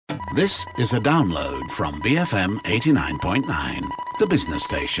This is a download from BFM 89.9, the business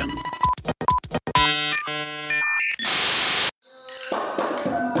station.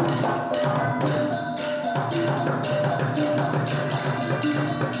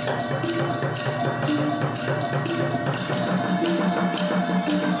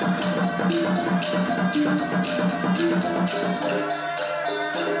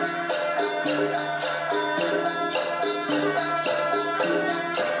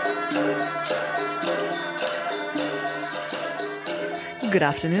 Good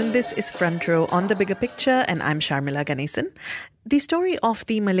afternoon. This is Front Row on The Bigger Picture, and I'm Sharmila Ganesan. The story of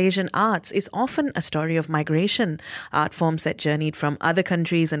the Malaysian arts is often a story of migration, art forms that journeyed from other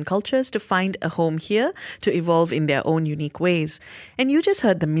countries and cultures to find a home here to evolve in their own unique ways. And you just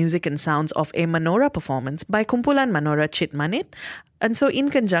heard the music and sounds of a Manora performance by Kumpulan Manora Cit Manit. And so in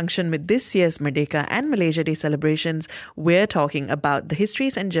conjunction with this year's Merdeka and Malaysia Day celebrations, we're talking about the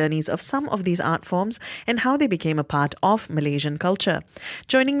histories and journeys of some of these art forms and how they became a part of Malaysian culture.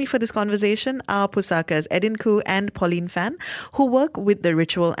 Joining me for this conversation are Pusakas Edin Khoo and Pauline Fan, who work with the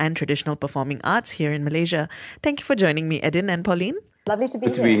ritual and traditional performing arts here in Malaysia. Thank you for joining me, Edin and Pauline. Lovely to be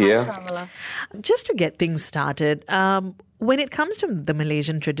Good to be here. Hi, Sharmila. Just to get things started, when it comes to the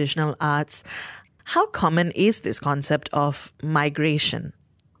Malaysian traditional arts, how common is this concept of migration?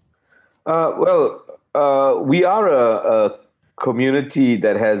 We are a community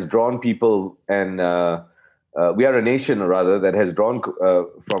that has drawn people, and we are a nation, rather, that has drawn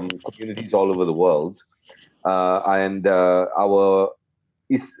from communities all over the world.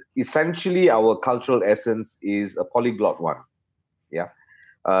 Essentially our cultural essence is a polyglot one. Yeah.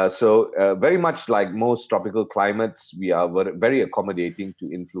 So very much like most tropical climates, we are very accommodating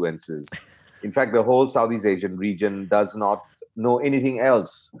to influences. In fact, the whole Southeast Asian region does not know anything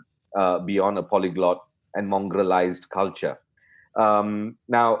else beyond a polyglot and mongrelized culture.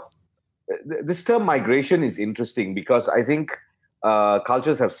 Now, this term migration is interesting because I think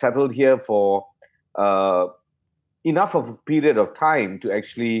cultures have settled here for enough of a period of time to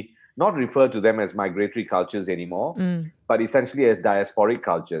actually not refer to them as migratory cultures anymore, but essentially as diasporic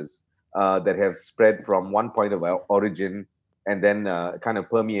cultures that have spread from one point of origin and then kind of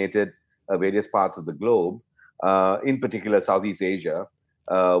permeated various parts of the globe, in particular Southeast Asia,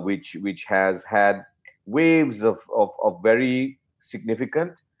 which has had waves of very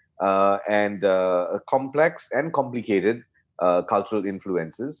significant and complex and complicated cultural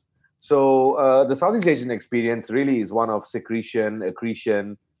influences. So the Southeast Asian experience really is one of secretion,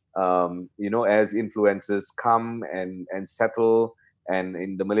 accretion, as influences come and settle, and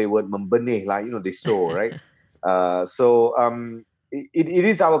in the Malay word membenih, like they sow, right? It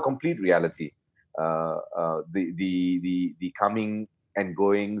is our complete reality. The coming and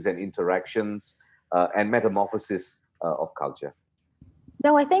goings and interactions and metamorphosis of culture.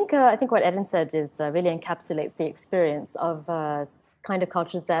 No, I think what Edin said is really encapsulates the experience of kind of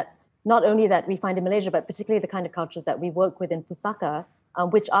cultures that not only that we find in Malaysia, but particularly the kind of cultures that we work with in Pusaka,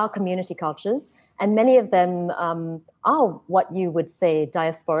 which are community cultures, and many of them are what you would say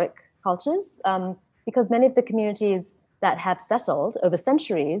diasporic cultures, because many of the communities that have settled over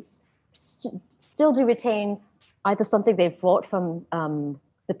centuries still do retain either something they've brought from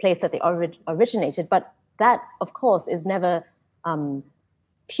the place that they originated, but that, of course, is never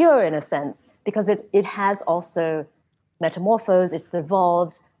pure in a sense, because it has also metamorphosed, it's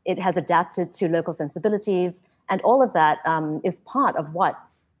evolved, it has adapted to local sensibilities, and all of that is part of what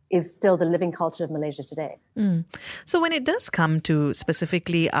is still the living culture of Malaysia today. So when it does come to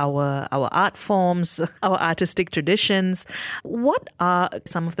specifically our art forms, our artistic traditions, what are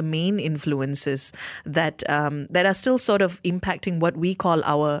some of the main influences that are still sort of impacting what we call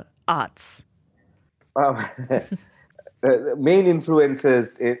our arts? The main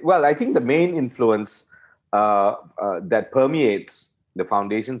influences, I think the main influence that permeates the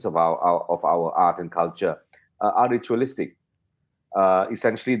foundations of our art and culture are ritualistic.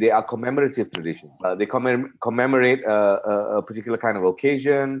 Essentially, they are commemorative traditions. They commemorate a particular kind of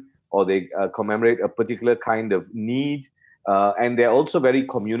occasion, or they commemorate a particular kind of need, and they're also very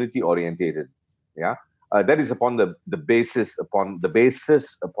community orientated. Yeah, that is upon the basis upon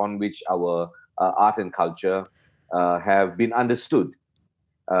which our art and culture have been understood,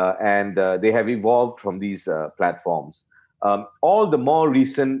 and they have evolved from these platforms. All the more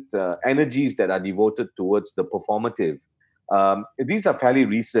recent energies that are devoted towards the performative, these are fairly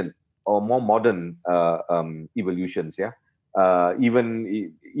recent or more modern evolutions. Yeah,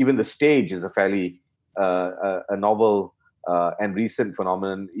 even the stage is a fairly a novel and recent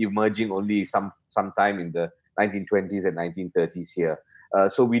phenomenon, emerging only sometime in the 1920s and 1930s here.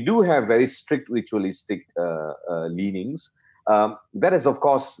 So we do have very strict ritualistic leanings, That has, of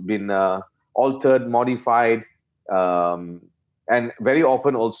course, been altered, modified, and very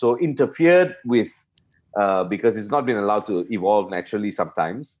often also interfered with because it's not been allowed to evolve naturally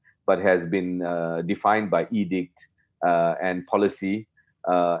sometimes, but has been defined by edict and policy.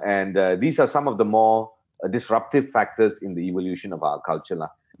 And these are some of the more disruptive factors in the evolution of our culture.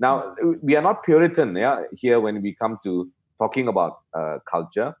 Now, we are not Puritan here when we come to talking about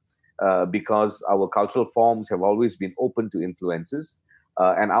culture, because our cultural forms have always been open to influences,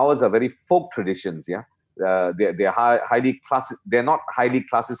 and ours are very folk traditions. They're they're not highly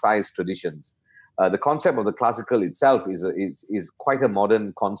classicized traditions. The concept of the classical itself is quite a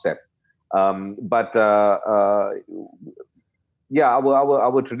modern concept, but our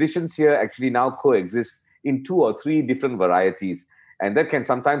traditions here actually now coexist in 2 or 3 different varieties, and that can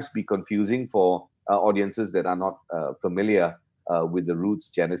sometimes be confusing for audiences that are not familiar with the roots,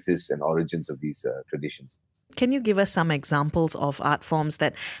 genesis, and origins of these traditions. Can you give us some examples of art forms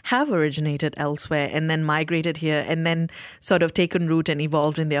that have originated elsewhere and then migrated here and then sort of taken root and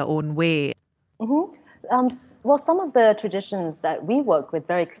evolved in their own way? Well, some of the traditions that we work with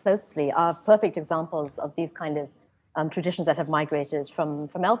very closely are perfect examples of these kind of traditions that have migrated from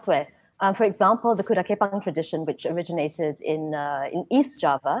elsewhere. For example, the Kuda Kepang tradition, which originated in East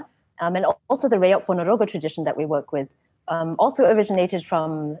Java, and also the Reok Ponorogo tradition that we work with, also originated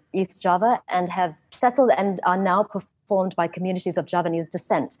from East Java and have settled and are now performed by communities of Javanese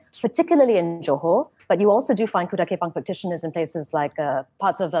descent, particularly in Johor. But you also do find Kuda Kepang practitioners in places like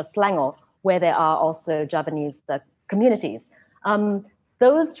parts of Selangor, where there are also Javanese communities.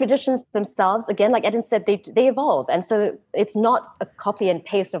 Those traditions themselves, again, like Edin said, they evolve. And so it's not a copy and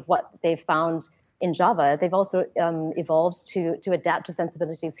paste of what they found in Java. They've also evolved to adapt to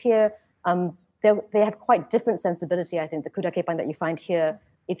sensibilities here. They have quite different sensibility, I think, the Kuda Kepang that you find here,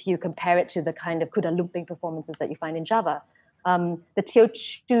 if you compare it to the kind of Kuda Lumping performances that you find in Java. The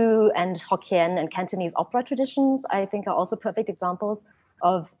Teochew and Hokkien and Cantonese opera traditions, I think, are also perfect examples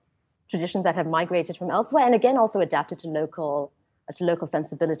of traditions that have migrated from elsewhere, and again, also adapted to local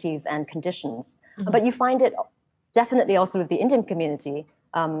sensibilities and conditions. Mm-hmm. But you find it definitely also with the Indian community.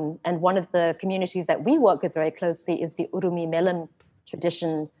 And one of the communities that we work with very closely is the Urumi Melem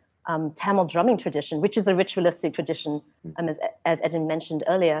tradition, Tamil drumming tradition, which is a ritualistic tradition, as Edin mentioned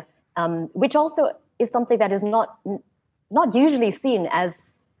earlier, which also is something that is not usually seen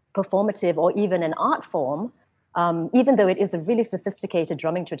as performative or even an art form, even though it is a really sophisticated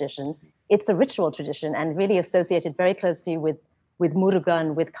drumming tradition. It's a ritual tradition and really associated very closely with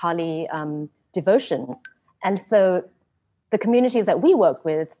Murugan, with Kali devotion. And so the communities that we work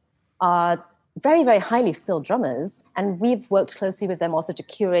with are very, very highly skilled drummers, and we've worked closely with them also to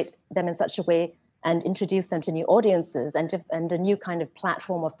curate them in such a way and introduce them to new audiences and a new kind of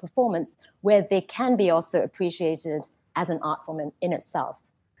platform of performance where they can be also appreciated as an art form in itself.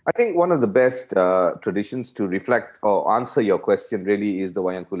 I think one of the best traditions to reflect or answer your question really is the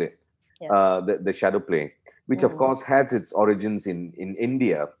Wayang Kulit, the shadow play, which of course has its origins in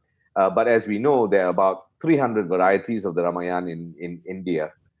India. But as we know, there are about 300 varieties of the Ramayan in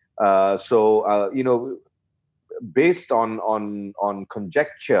India. Based on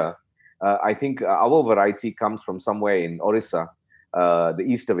conjecture, I think our variety comes from somewhere in Orissa, the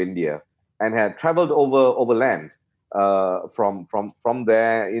east of India, and had traveled overland from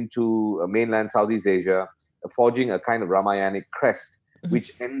there into mainland Southeast Asia, forging a kind of Ramayanic crest,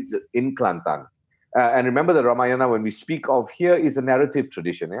 which ends in Kelantan. And remember, the Ramayana, when we speak of here, is a narrative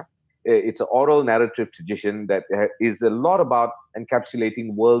tradition. It's an oral narrative tradition that is a lot about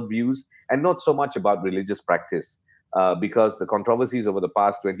encapsulating worldviews and not so much about religious practice, because the controversies over the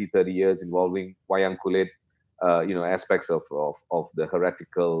past 20, 30 years involving Wayang Kulit, aspects of the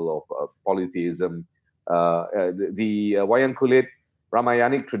heretical, of polytheism, the Wayang Kulit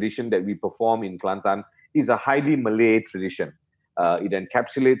Ramayanic tradition that we perform in Kelantan is a highly Malay tradition. It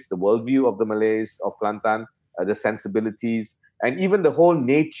encapsulates the worldview of the Malays of Kelantan, the sensibilities, and even the whole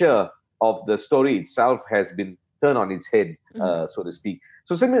nature of the story itself has been turned on its head, so to speak.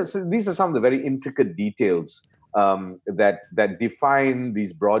 So these are some of the very intricate details that define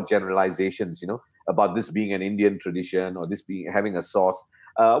these broad generalizations, about this being an Indian tradition or this having a source.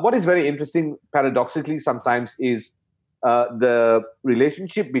 What is very interesting, paradoxically, sometimes is the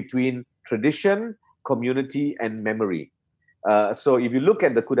relationship between tradition, community, and memory. So if you look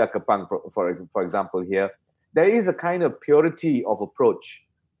at the Kuda Kepang, for example, here, there is a kind of purity of approach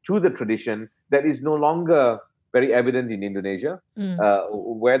to the tradition that is no longer very evident in Indonesia,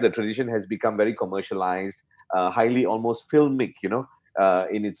 where the tradition has become very commercialized, highly almost filmic,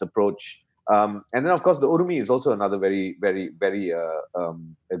 in its approach. And then, of course, the Urumi is also another very, very, very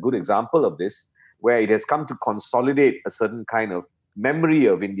a good example of this, where it has come to consolidate a certain kind of memory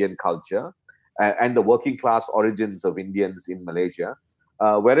of Indian culture and the working class origins of Indians in Malaysia.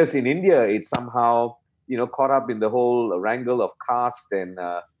 Whereas in India, it's somehow caught up in the whole wrangle of caste and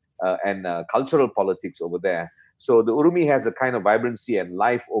cultural politics over there. So the Urumi has a kind of vibrancy and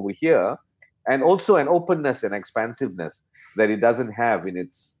life over here, and also an openness and expansiveness that it doesn't have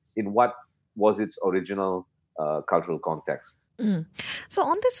in what was its original cultural context. Mm. So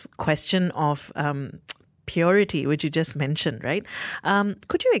on this question of purity, which you just mentioned, right?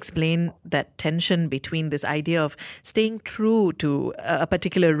 Could you explain that tension between this idea of staying true to a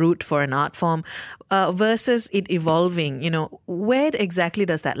particular root for an art form versus it evolving? Where exactly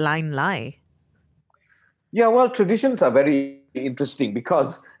does that line lie? Yeah, well, traditions are very interesting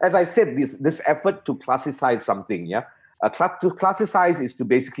because, as I said, this effort to classicize something, to classicize is to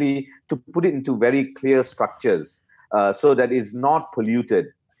basically to put it into very clear structures so that it's not polluted.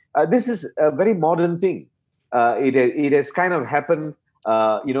 This is a very modern thing. It has kind of happened,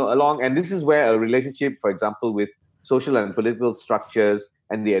 along, and this is where a relationship, for example, with social and political structures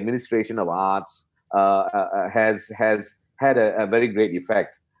and the administration of arts has had a very great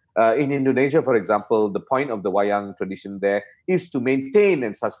effect. In Indonesia, for example, the point of the wayang tradition there is to maintain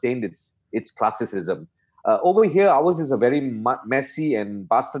and sustain its classicism. Over here, ours is a very messy and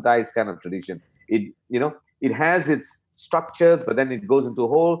bastardized kind of tradition. It has its structures, but then it goes into a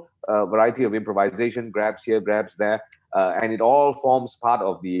whole variety of improvisation, grabs here, grabs there, and it all forms part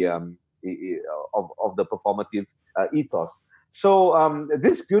of the of the performative ethos. So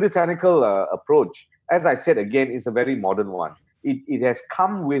this puritanical approach, as I said again, is a very modern one. It has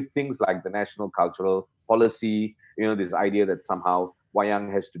come with things like the national cultural policy, this idea that somehow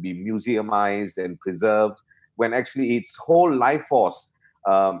wayang has to be museumized and preserved, when actually its whole life force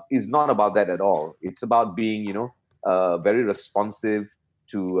is not about that at all. It's about being, very responsive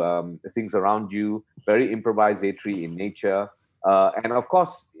to things around you, very improvisatory in nature. And of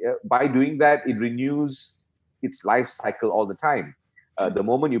course, by doing that, it renews its life cycle all the time. The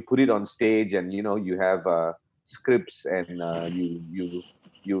moment you put it on stage and, you have scripts and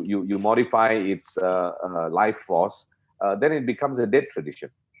you modify its life force, then it becomes a dead tradition.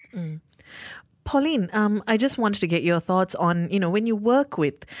 Mm. Pauline, I just wanted to get your thoughts on, when you work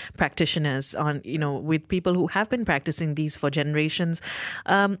with practitioners, with people who have been practicing these for generations,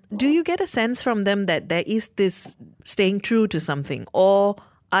 do you get a sense from them that there is this staying true to something, or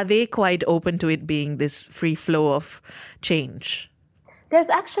are they quite open to it being this free flow of change? There's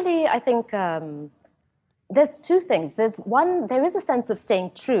actually, I think, there's two things. There is a sense of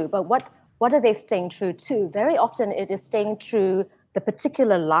staying true, but what are they staying true to? Very often it is staying true the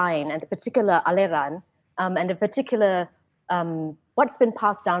particular line and the particular aliran and the particular what's been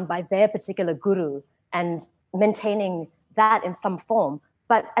passed down by their particular guru and maintaining that in some form.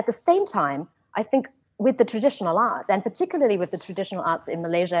 But at the same time, I think with the traditional arts, and particularly with the traditional arts in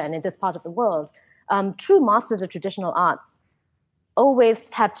Malaysia and in this part of the world, true masters of traditional arts always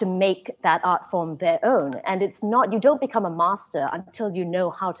have to make that art form their own. And you don't become a master until you know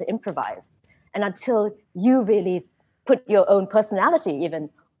how to improvise and until you really put your own personality even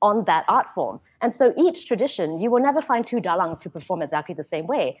on that art form. And so each tradition, you will never find two dalangs who perform exactly the same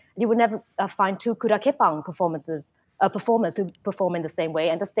way. You will never find two kuda-kepang performers who perform in the same way.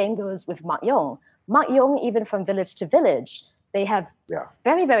 And the same goes with Mak Yong. Mak Yong, even from village to village, they have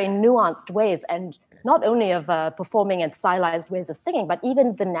very, very nuanced ways, and not only of performing and stylized ways of singing, but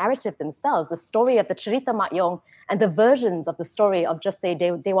even the narrative themselves, the story of the Cerita Mak Yong and the versions of the story of, just say,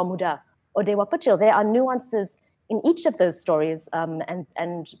 Dewa Muda or Dewa Pecil. There are nuances in each of those stories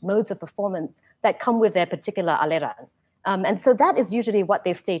and modes of performance that come with their particular aliran. And so that is usually what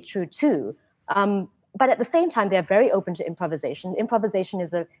they stay true to. But at the same time, they're very open to improvisation. Improvisation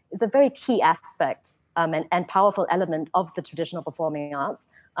is a very key aspect and powerful element of the traditional performing arts.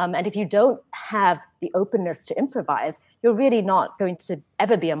 And if you don't have the openness to improvise, you're really not going to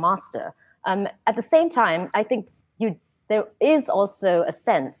ever be a master. At the same time, I think there is also a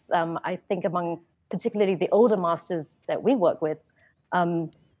sense, I think among particularly the older masters that we work with,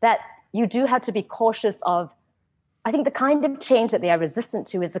 that you do have to be cautious of, I think the kind of change that they are resistant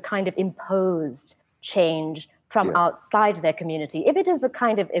to is the kind of imposed change from outside their community. If it is a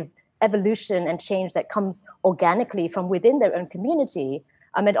kind of evolution and change that comes organically from within their own community,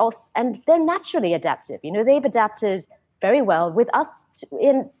 and they're naturally adaptive. They've adapted very well with us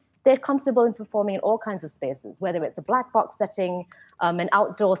they're comfortable in performing in all kinds of spaces, whether it's a black box setting, an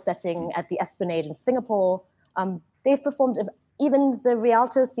outdoor setting at the Esplanade in Singapore. They've performed even the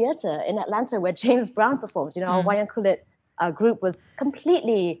Rialto Theatre in Atlanta, where James Brown performed. Our Wayang Kulit group was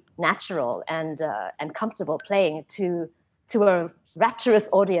completely natural and comfortable playing to a rapturous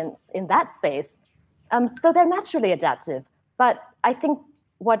audience in that space. So they're naturally adaptive, but I think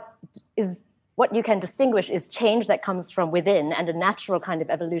what you can distinguish is change that comes from within and a natural kind of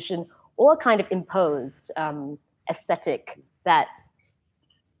evolution or kind of imposed aesthetic that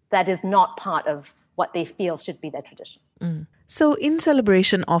is not part of what they feel should be their tradition. So, in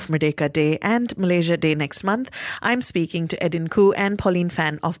celebration of Merdeka Day and Malaysia Day next month, I'm speaking to Edin Khoo and Pauline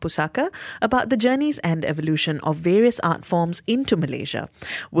Phan of Pusaka about the journeys and evolution of various art forms into Malaysia.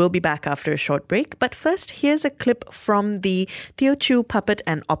 We'll be back after a short break, but first, here's a clip from the Teochew Puppet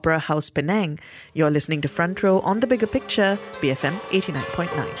and Opera House Penang. You're listening to Front Row on The Bigger Picture, BFM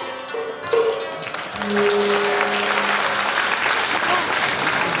 89.9.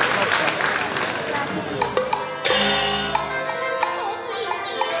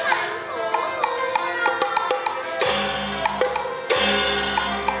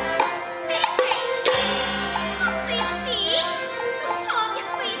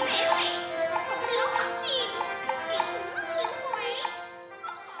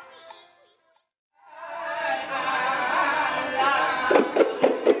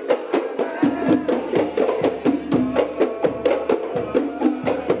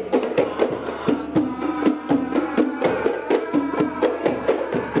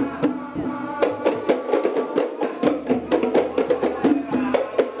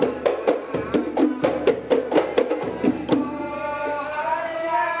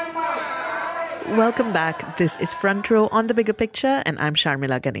 Welcome back. This is Front Row on The Bigger Picture, and I'm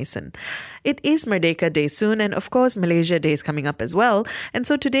Sharmila Ganesan. It is Merdeka Day soon, and of course, Malaysia Day is coming up as well. And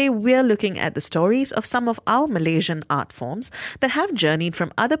so today we're looking at the stories of some of our Malaysian art forms that have journeyed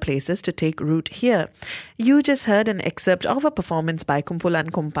from other places to take root here. You just heard an excerpt of a performance by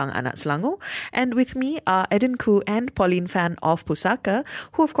Kumpulan Kompang Anak Selangor, and with me are Edin Khoo and Pauline Phan of Pusaka,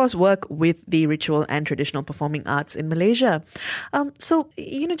 who of course work with the ritual and traditional performing arts in Malaysia. So,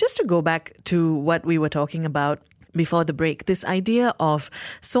 just to go back to what we were talking about before the break, this idea of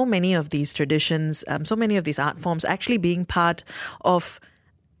so many of these traditions, so many of these art forms actually being part of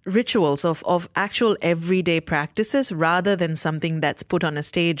rituals, of actual everyday practices rather than something that's put on a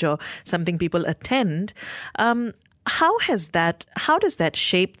stage or something people attend. How does that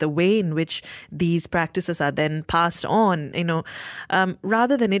shape the way in which these practices are then passed on,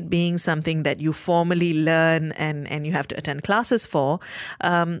 rather than it being something that you formally learn and you have to attend classes for,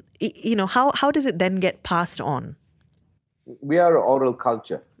 how does it then get passed on? We are an oral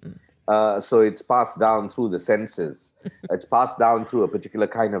culture. So it's passed down through the senses. It's passed down through a particular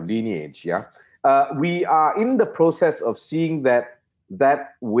kind of lineage, yeah? We are in the process of seeing that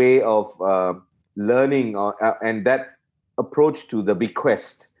way of learning and that approach to the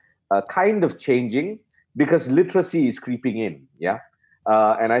bequest kind of changing because literacy is creeping in, yeah?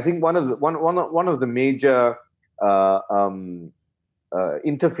 And I think one of the major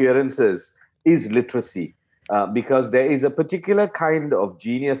interferences is literacy. Because there is a particular kind of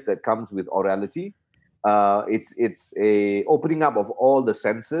genius that comes with orality. It's a opening up of all the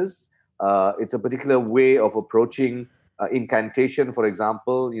senses. It's a particular way of approaching incantation, for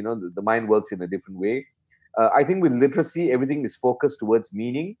example. The mind works in a different way. I think with literacy, everything is focused towards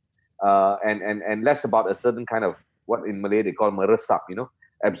meaning and less about a certain kind of what in Malay they call meresap,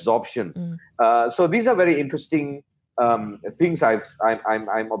 absorption. So these are very interesting things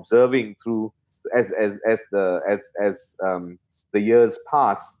I'm observing through. As the years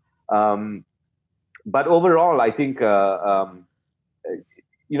pass, but overall, I think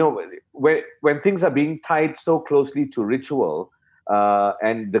when things are being tied so closely to ritual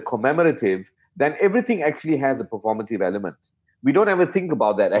and the commemorative, then everything actually has a performative element. We don't ever think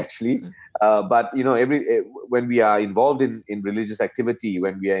about that actually, but when we are involved in religious activity,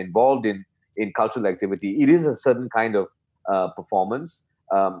 when we are involved in cultural activity, it is a certain kind of performance.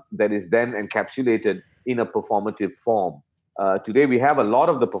 That is then encapsulated in a performative form. Today, we have a lot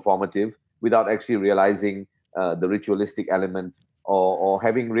of the performative without actually realizing the ritualistic element or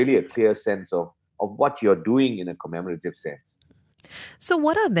having really a clear sense of what you're doing in a commemorative sense. So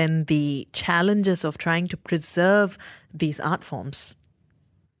what are then the challenges of trying to preserve these art forms?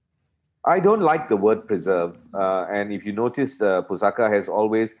 I don't like the word preserve. And if you notice, Pusaka has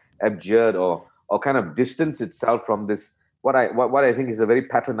always abjured or kind of distanced itself from this what I think is a very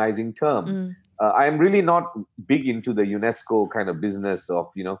patronizing term. I am really not big into the UNESCO kind of business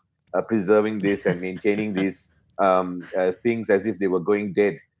of preserving this and maintaining these things as if they were going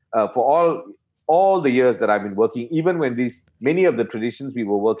dead. For all the years that I've been working, even when many of the traditions we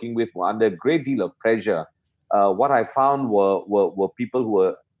were working with were under a great deal of pressure, what I found were people who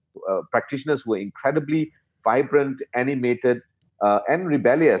were practitioners who were incredibly vibrant, animated, and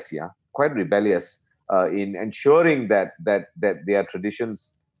rebellious. Yeah, quite rebellious. In ensuring that their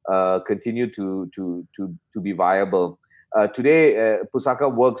traditions continue to be viable. Today,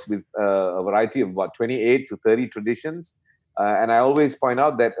 Pusaka works with a variety of about 28 to 30 traditions. And I always point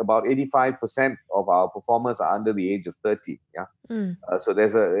out that about 85% of our performers are under the age of 30. Yeah. So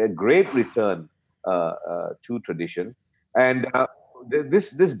there's a great return to tradition. And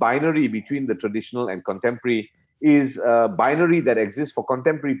this binary between the traditional and contemporary is a binary that exists for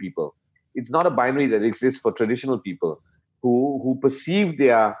contemporary people. It's not a binary that exists for traditional people who perceive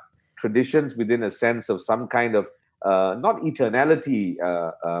their traditions within a sense of some kind of not eternality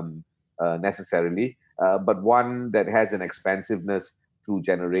necessarily, but one that has an expansiveness through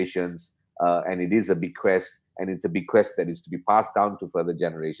generations, and it is a bequest, and it's a bequest that is to be passed down to further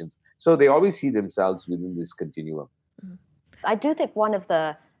generations. So they always see themselves within this continuum. I do think one of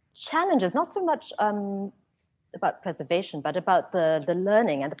the challenges, not so much about preservation, but about the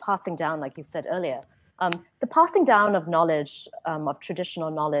learning and the passing down, like you said earlier. The passing down of knowledge, of traditional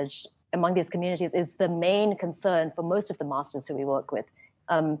knowledge among these communities is the main concern for most of the masters who we work with.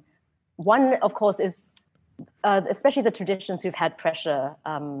 One, of course, is especially the traditions who've had pressure,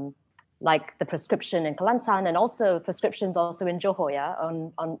 like the prescription in Kelantan, and also prescriptions also in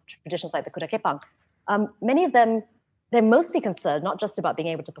Johor, on traditions like the Kuda Kepang. Many of them, they're mostly concerned not just about being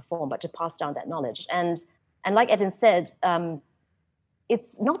able to perform, but to pass down that knowledge. And like Edin said,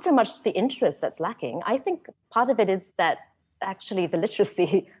 it's not so much the interest that's lacking. I think part of it is that actually the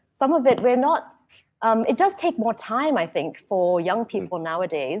literacy, some of it we're not, it does take more time, I think, for young people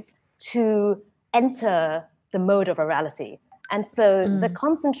nowadays to enter the mode of orality. And so the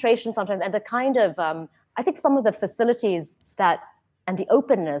concentration sometimes, and the kind of, I think some of the facilities and the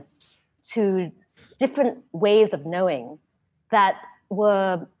openness to different ways of knowing that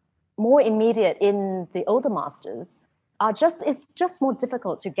were more immediate in the older masters it's just more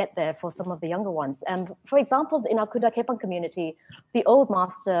difficult to get there for some of the younger ones. And for example, in our Kuda Kepang community, the old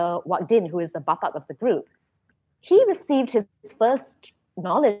master Wak Din, who is the bapak of the group, he received his first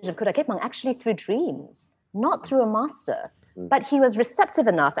knowledge of Kuda Kepang actually through dreams, not through a master. But he was receptive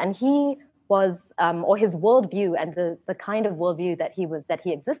enough, and he was, or his worldview and the kind of worldview that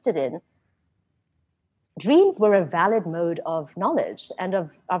he existed in, dreams were a valid mode of knowledge and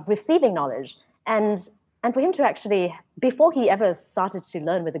of receiving knowledge. And for him to actually, before he ever started to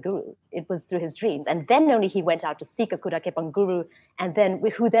learn with the guru, it was through his dreams. And then only he went out to seek a Kuda Kepang guru, and then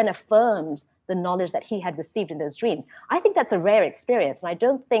who then affirmed the knowledge that he had received in those dreams. I think that's a rare experience. And I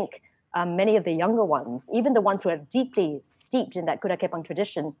don't think many of the younger ones, even the ones who are deeply steeped in that Kuda Kepang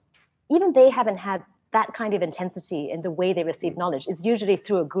tradition, even they haven't had that kind of intensity in the way they receive knowledge. It's usually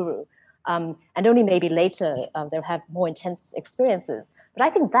through a guru. And only maybe later they'll have more intense experiences. But I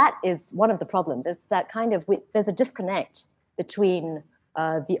think that is one of the problems. It's that kind of, there's a disconnect between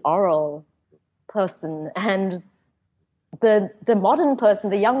the oral person and the modern person,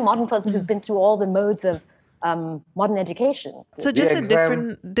 the young modern person who's been through all the modes of modern education. So just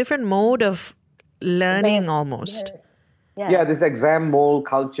a different mode of learning almost. Yes. Yes. Yeah, this exam mole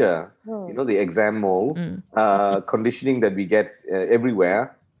culture, the exam mole conditioning that we get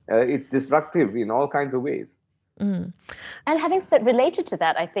everywhere, it's disruptive in all kinds of ways. And having said, related to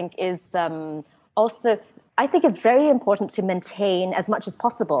that, I think is also, I think it's very important to maintain as much as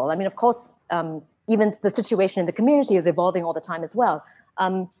possible. I mean, of course, even the situation in the community is evolving all the time as well.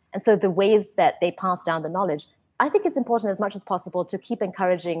 And so the ways that they pass down the knowledge, I think it's important as much as possible to keep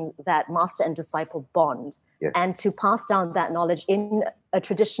encouraging that master and disciple bond, and to pass down that knowledge in a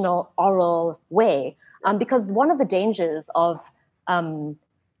traditional oral way. Because one of the dangers of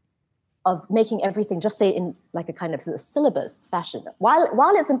making everything just say in like a kind of syllabus fashion,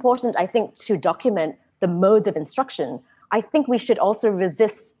 while it's important, I think, to document the modes of instruction, I think we should also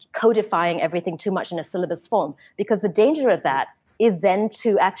resist codifying everything too much in a syllabus form, because the danger of that is then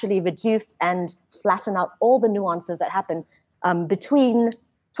to actually reduce and flatten out all the nuances that happen from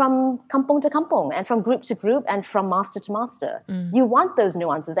kampung to kampung and from group to group and from master to master. You want those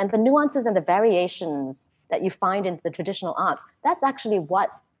nuances, and the nuances and the variations that you find in the traditional arts,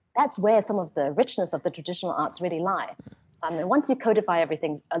 that's where some of the richness of the traditional arts really lie. And once you codify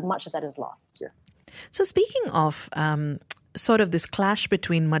everything, much of that is lost. Yeah. So speaking of sort of this clash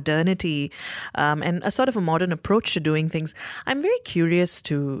between modernity and a sort of a modern approach to doing things, I'm very curious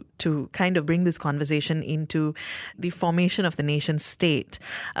to kind of bring this conversation into the formation of the nation state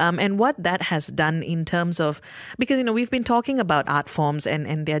and what that has done in terms of, because, we've been talking about art forms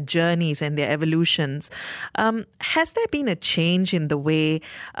and their journeys and their evolutions. Has there been a change in the way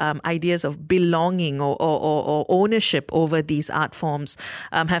ideas of belonging or ownership over these art forms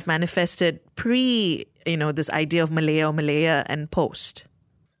have manifested pre this idea of Malaya and post?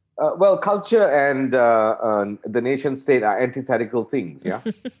 Well, culture and the nation state are antithetical things, yeah.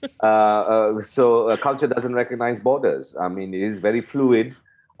 So culture doesn't recognize borders. I mean, it is very fluid.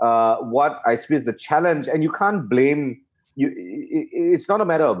 What I suppose the challenge, and you can't blame you. It's not a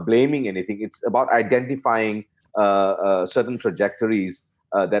matter of blaming anything. It's about identifying certain trajectories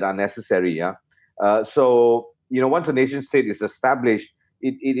that are necessary. Yeah. So once a nation state is established,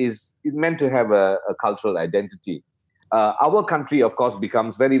 it is meant to have a cultural identity. Our country, of course,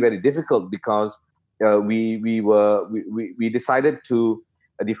 becomes very, very difficult because we decided to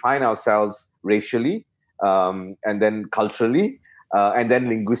define ourselves racially, and then culturally, and then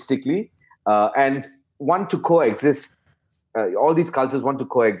linguistically, and want to coexist. All these cultures want to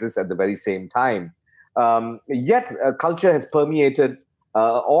coexist at the very same time. Yet, culture has permeated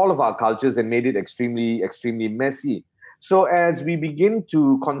all of our cultures and made it extremely, extremely messy. So, as we begin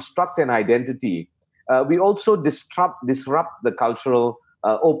to construct an identity, we also disrupt the cultural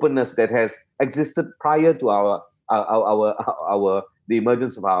openness that has existed prior to the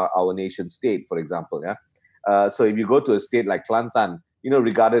emergence of our nation state, for example. Yeah. So if you go to a state like Kelantan,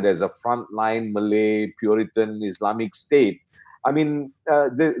 regarded as a frontline Malay Puritan Islamic state, I mean,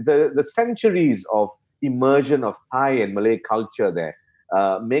 the centuries of immersion of Thai and Malay culture there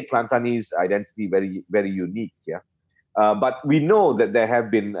make Kelantanese identity very, very unique. Yeah. But we know that there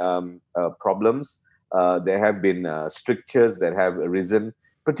have been problems. There have been strictures that have arisen,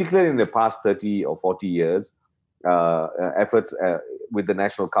 particularly in the past 30 or 40 years, efforts with the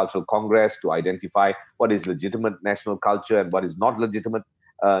National Cultural Congress to identify what is legitimate national culture and what is not legitimate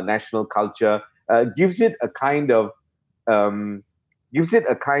national culture, gives it a kind of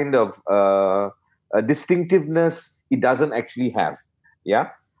distinctiveness it doesn't actually have.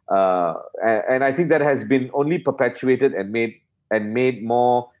 Yeah. And I think that has been only perpetuated and made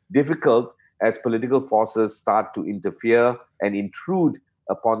more difficult as political forces start to interfere and intrude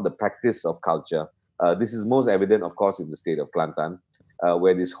upon the practice of culture. This is most evident, of course, in the state of Kelantan,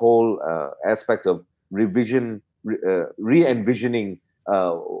 where this whole aspect of re-envisioning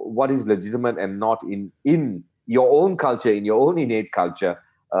what is legitimate and not in your own culture, in your own innate culture,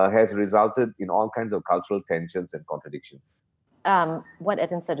 has resulted in all kinds of cultural tensions and contradictions. What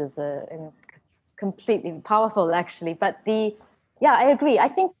Edin said is completely powerful, actually. But I agree. I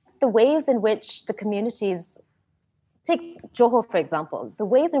think the ways in which the communities, take Johor, for example, the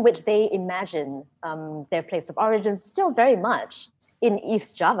ways in which they imagine their place of origin is still very much in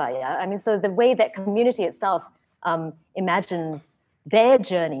East Java. Yeah, I mean, so the way that community itself imagines their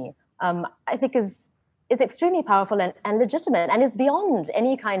journey, I think is extremely powerful and legitimate, and is beyond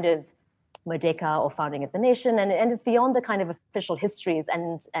any kind of Merdeka or founding of the nation, and it's beyond the kind of official histories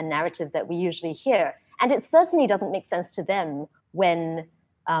and narratives that we usually hear. And it certainly doesn't make sense to them when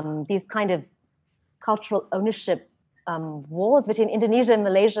these kind of cultural ownership wars between Indonesia and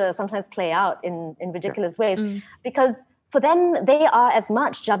Malaysia sometimes play out in ridiculous ways, because for them, they are as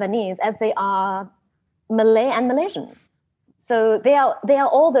much Javanese as they are Malay and Malaysian. So they are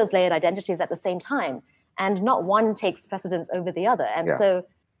all those layered identities at the same time, and not one takes precedence over the other. And so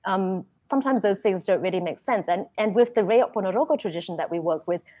sometimes those things don't really make sense. And with the Reok Ponorogo tradition that we work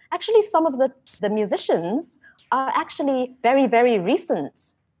with, actually some of the musicians are actually very, very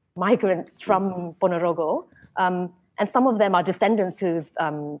recent migrants from Ponorogo. And some of them are descendants who've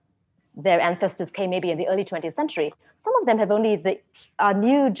their ancestors came maybe in the early 20th century. Some of them have are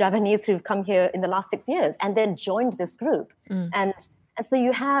new Javanese who've come here in the last 6 years and then joined this group. And so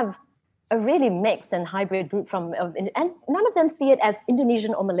you have a really mixed and hybrid group and none of them see it as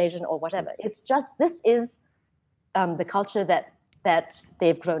Indonesian or Malaysian or whatever. It's just, this is the culture that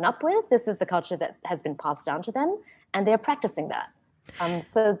they've grown up with. This is the culture that has been passed down to them, and they're practicing that.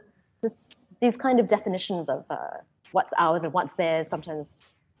 So these kind of definitions of what's ours and what's theirs sometimes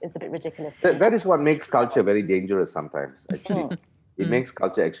is a bit ridiculous. That is what makes culture very dangerous sometimes, actually. It makes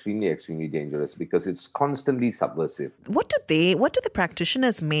culture extremely, extremely dangerous because it's constantly subversive. What do the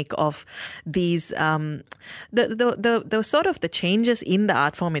practitioners make of these? The sort of the changes in the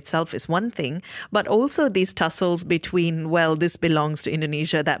art form itself is one thing, but also these tussles between, well, this belongs to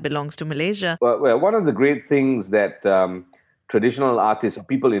Indonesia, that belongs to Malaysia. Well, one of the great things that traditional artists or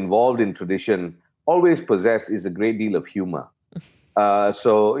people involved in tradition always possess is a great deal of humor.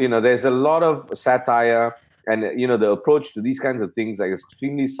 So there's a lot of satire. And, the approach to these kinds of things are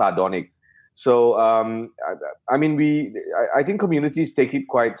extremely sardonic. So, I think communities take it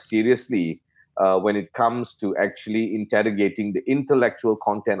quite seriously when it comes to actually interrogating the intellectual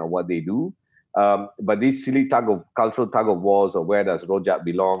content of what they do. But these silly cultural tug of wars of where does Rojak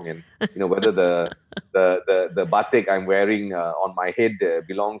belong, and whether the batik I'm wearing on my head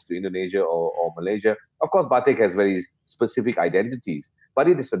belongs to Indonesia or Malaysia. Of course, batik has very specific identities. but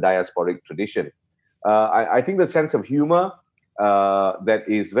it is a diasporic tradition. I think the sense of humor that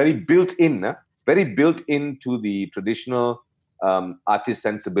is very built into the traditional artist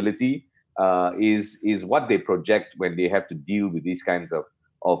sensibility is what they project when they have to deal with these kinds of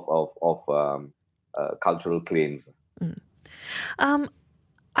cultural claims.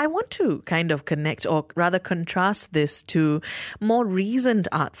 I want to kind of connect, or rather contrast this to more recent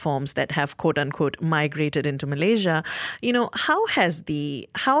art forms that have quote unquote migrated into Malaysia. How has the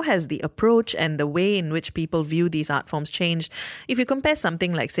approach and the way in which people view these art forms changed? If you compare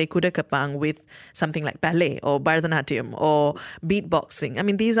something like, say, Kuda Kepang with something like ballet or Bharatanatyam or beatboxing, I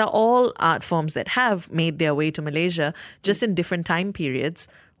mean, these are all art forms that have made their way to Malaysia just in different time periods.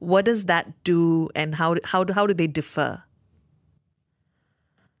 What does that do, and how do they differ?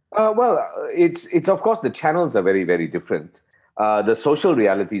 It's of course the channels are very, very different. The social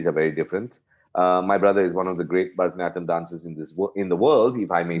realities are very different. My brother is one of the great Bharatanatyam dancers in the world,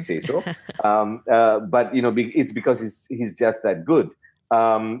 if I may say so. But it's because he's just that good.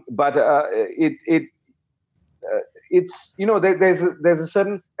 There's a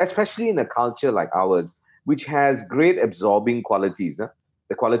certain, especially in a culture like ours, which has great absorbing qualities.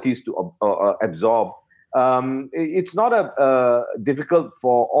 The qualities to absorb. It's not difficult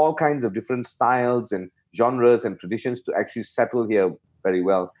for all kinds of different styles and genres and traditions to actually settle here very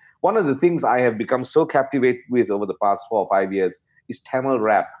well. One of the things I have become so captivated with over the past 4 or 5 years is Tamil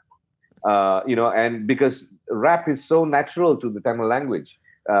rap. And because rap is so natural to the Tamil language,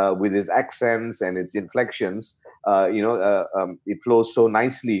 with its accents and its inflections, it flows so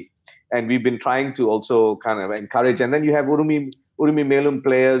nicely. And we've been trying to also kind of encourage. And then you have Urumi Melum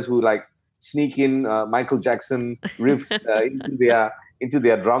players who sneak in Michael Jackson riffs into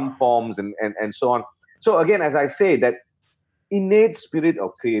their drum forms and so on. So again, as I say, that innate spirit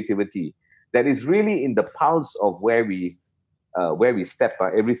of creativity that is really in the pulse of where we step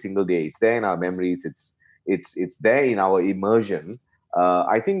every single day. It's there in our memories. It's there in our immersion.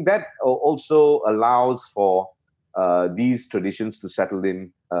 I think that also allows for these traditions to settle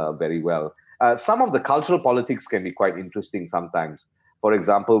in very well. Some of the cultural politics can be quite interesting sometimes. For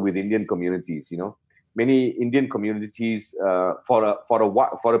example, with Indian communities, many Indian communities for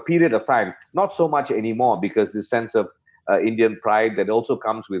a period of time, not so much anymore, because this sense of Indian pride that also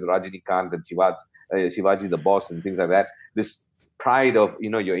comes with Rajinikanth and Shivaji the Boss and things like that. This pride of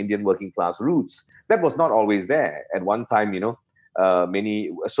your Indian working class roots, that was not always there. At one time,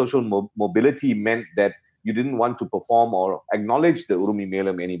 many social mobility meant that you didn't want to perform or acknowledge the Urumi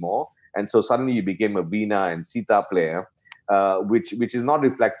Melum anymore, and so suddenly you became a Veena and Sita player, which is not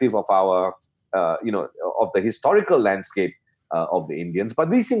reflective of our of the historical landscape of the Indians.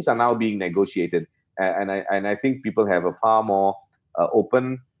 But these things are now being negotiated, and I think people have a far more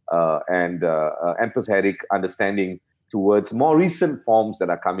open and empathetic understanding towards more recent forms that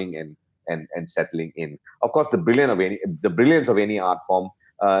are coming in and settling in. Of course, the brilliance of any art form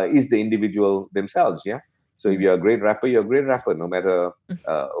is the individual themselves. Yeah. So if you're a great rapper, you're a great rapper, no matter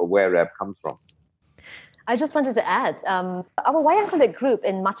where rap comes from. I just wanted to add, our Wayang Kulit group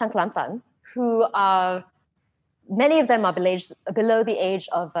in Machang Kelantan, who are, many of them are below the age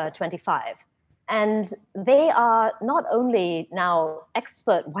of 25. And they are not only now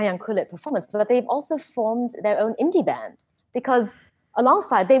expert Wayang Kulit performers, but they've also formed their own indie band. Because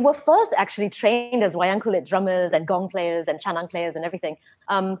alongside, they were first actually trained as Wayang Kulit drummers and gong players and chanang players and everything.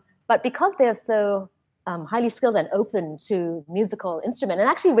 But because they're so highly skilled and open to musical instrument, and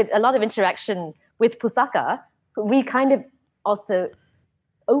actually with a lot of interaction with Pusaka, we kind of also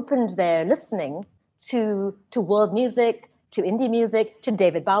opened their listening to world music, to indie music, to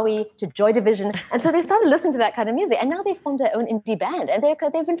David Bowie, to Joy Division. And so they started listening to that kind of music. And now they formed their own indie band. And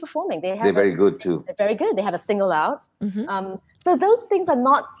they've been performing. They're very good too. They're very good. They have a single out. Mm-hmm. So those things are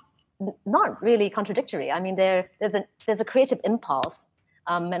not really contradictory. I mean, there's a creative impulse.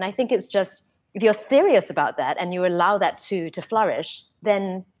 And I think it's just, if you're serious about that and you allow that to flourish,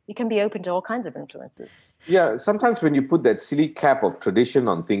 then you can be open to all kinds of influences. Yeah, sometimes when you put that silly cap of tradition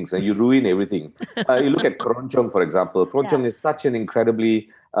on things and you ruin everything. You look at Keroncong, for example. Keroncong is such an incredibly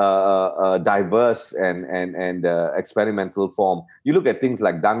diverse and experimental form. You look at things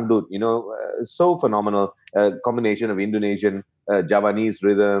like Dangdut, so phenomenal, combination of Indonesian, Javanese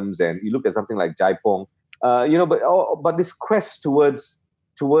rhythms, and you look at something like Jaipong, but this quest towards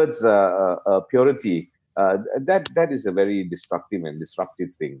purity, that is a very destructive and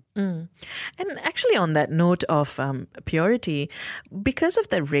disruptive thing. And actually, on that note of purity, because of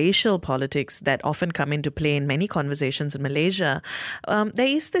the racial politics that often come into play in many conversations in Malaysia, there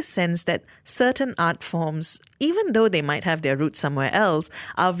is this sense that certain art forms, even though they might have their roots somewhere else,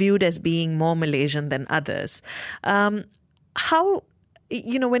 are viewed as being more Malaysian than others. How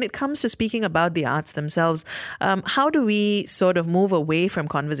when it comes to speaking about the arts themselves, how do we sort of move away from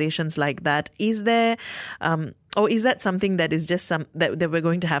conversations like that? Is there, or is that something that is just that we're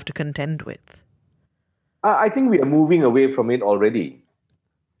going to have to contend with? I think we are moving away from it already.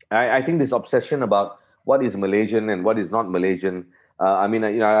 I think this obsession about what is Malaysian and what is not Malaysian. I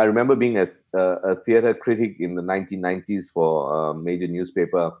remember being a theatre critic in the 1990s for a major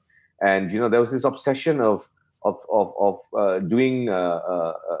newspaper, and there was this obsession of doing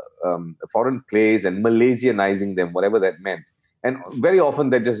foreign plays and Malaysianizing them, whatever that meant. And very often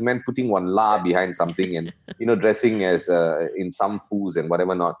that just meant putting one la behind something and dressing as in some foods and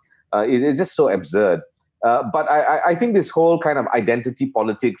whatever not. It's just so absurd. But I think this whole kind of identity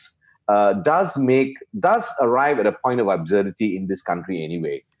politics does arrive at a point of absurdity in this country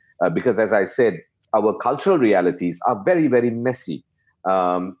anyway, because as I said, our cultural realities are very, very messy.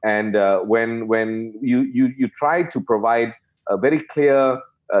 And when you try to provide very clear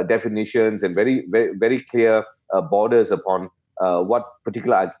definitions and very, very, very clear borders upon what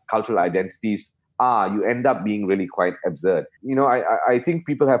particular cultural identities are, you end up being really quite absurd. I think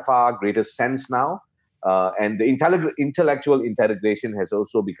people have far greater sense now. And the intellectual integration has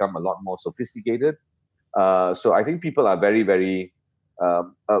also become a lot more sophisticated. So I think people are very, very,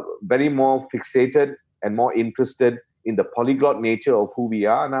 very more fixated and more interested in the polyglot nature of who we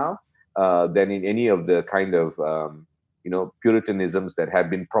are now than in any of the kind of, Puritanisms that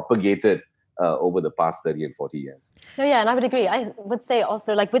have been propagated over the past 30 and 40 years. No, yeah, and I would agree. I would say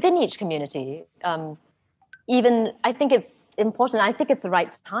also, like within each community, even I think it's important. I think it's the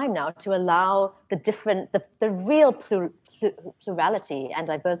right time now to allow the real plurality and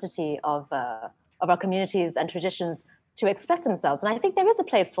diversity of our communities and traditions to express themselves. And I think there is a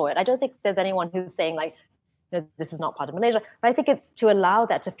place for it. I don't think there's anyone who's saying like, no, this is not part of Malaysia. But I think it's to allow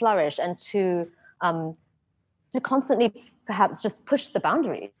that to flourish and to constantly perhaps just push the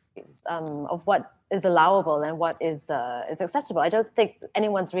boundaries of what is allowable and what is acceptable. I don't think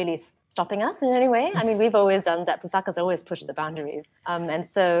anyone's really stopping us in any way. I mean, we've always done that. Pusaka's always pushed the boundaries. And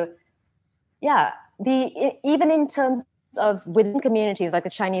so, yeah, even in terms of within communities, like the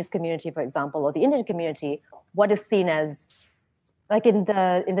Chinese community, for example, or the Indian community, what is seen as, like in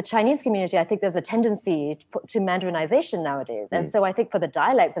the Chinese community, I think there's a tendency to Mandarinization nowadays. And so I think for the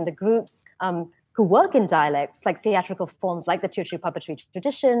dialects and the groups who work in dialects, like theatrical forms like the Teochew puppetry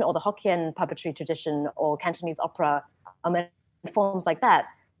tradition or the Hokkien puppetry tradition or Cantonese opera, and forms like that,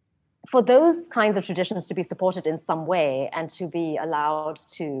 for those kinds of traditions to be supported in some way and to be allowed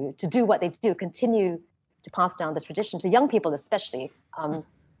to do what they do, continue to pass down the tradition to young people especially,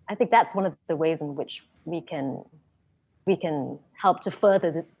 I think that's one of the ways in which we can help to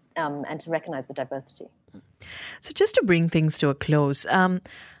further and to recognize the diversity. So just to bring things to a close,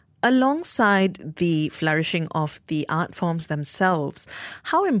 alongside the flourishing of the art forms themselves,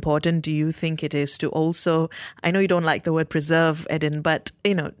 how important do you think it is to also, I know you don't like the word preserve, Edin, but,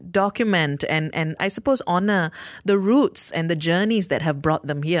 document and I suppose honor the roots and the journeys that have brought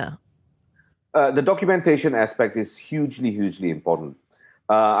them here? The documentation aspect is hugely, hugely important.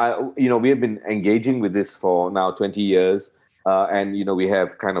 We have been engaging with this for now 20 years. And we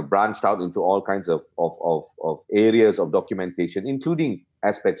have kind of branched out into all kinds of areas of documentation, including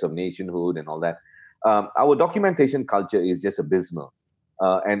aspects of nationhood and all that. Our documentation culture is just abysmal,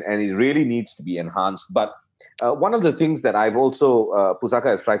 and it really needs to be enhanced. But one of the things that I've also Pusaka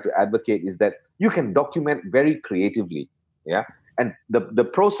has tried to advocate is that you can document very creatively, yeah. And the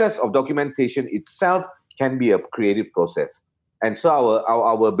process of documentation itself can be a creative process. And so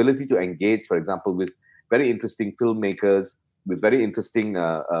our ability to engage, for example, with very interesting filmmakers, with very interesting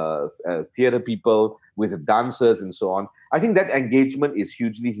theater people, with dancers and so on. I think that engagement is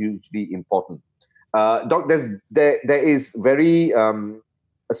hugely, hugely important. There is very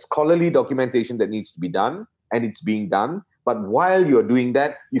scholarly documentation that needs to be done, and it's being done. But while you're doing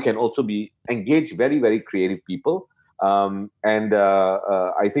that, you can also engage very, very creative people.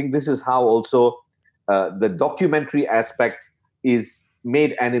 I think this is how also the documentary aspect is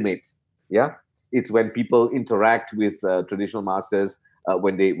made animate. Yeah. It's when people interact with traditional masters,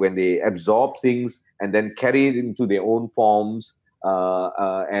 when they absorb things and then carry it into their own forms,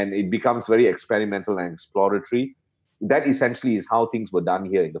 and it becomes very experimental and exploratory. That essentially is how things were done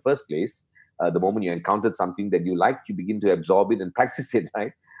here in the first place. The moment you encountered something that you liked, you begin to absorb it and practice it,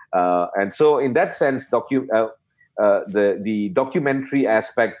 right? And so, in that sense, the documentary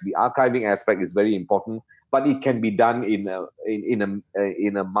aspect, the archiving aspect, is very important. But it can be done in a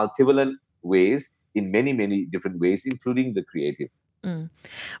multivalent ways, in many, many different ways, including the creative.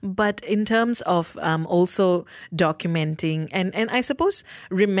 But in terms of also documenting and I suppose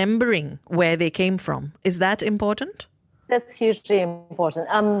remembering where they came from, is that important? That's hugely important.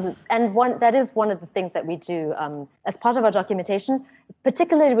 And that is one of the things that we do as part of our documentation,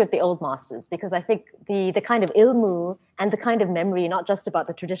 particularly with the old masters, because I think the kind of ilmu and the kind of memory, not just about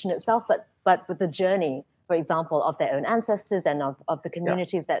the tradition itself, but with the journey, for example, of their own ancestors and of the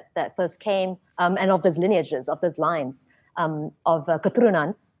communities that first came, and of those lineages, of those lines of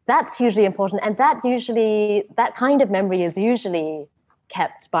keturunan, that's hugely important. And that kind of memory is usually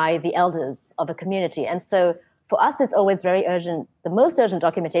kept by the elders of a community. And so for us, it's always very urgent. The most urgent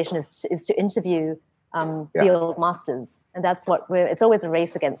documentation is to interview the old masters. And that's it's always a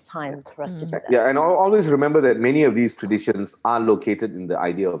race against time for us to do that. Yeah, and always remember that many of these traditions are located in the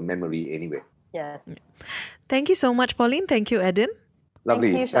idea of memory anyway. Yes. Thank you so much, Pauline. Thank you, Edin.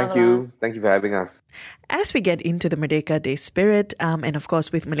 Lovely. Thank you. Thank you for having us. As we get into the Merdeka Day spirit, and of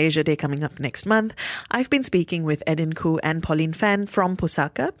course with Malaysia Day coming up next month, I've been speaking with Edin Khoo and Pauline Phan from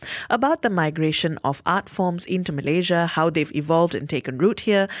Pusaka about the migration of art forms into Malaysia, how they've evolved and taken root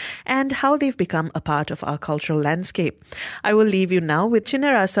here, and how they've become a part of our cultural landscape. I will leave you now with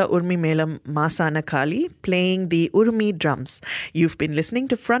Chinnarasa Urmi Melam Masana Kali playing the Urmi drums. You've been listening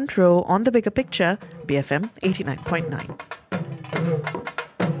to Front Row on The Bigger Picture, BFM 89.9.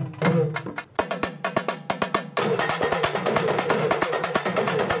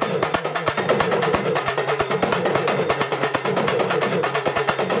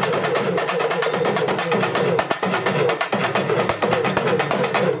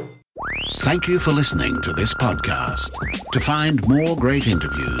 Thank you for listening to this podcast. To find more great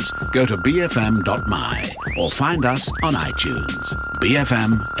interviews, go to bfm.my or find us on iTunes.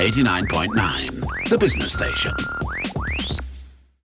 BFM 89.9, the business station.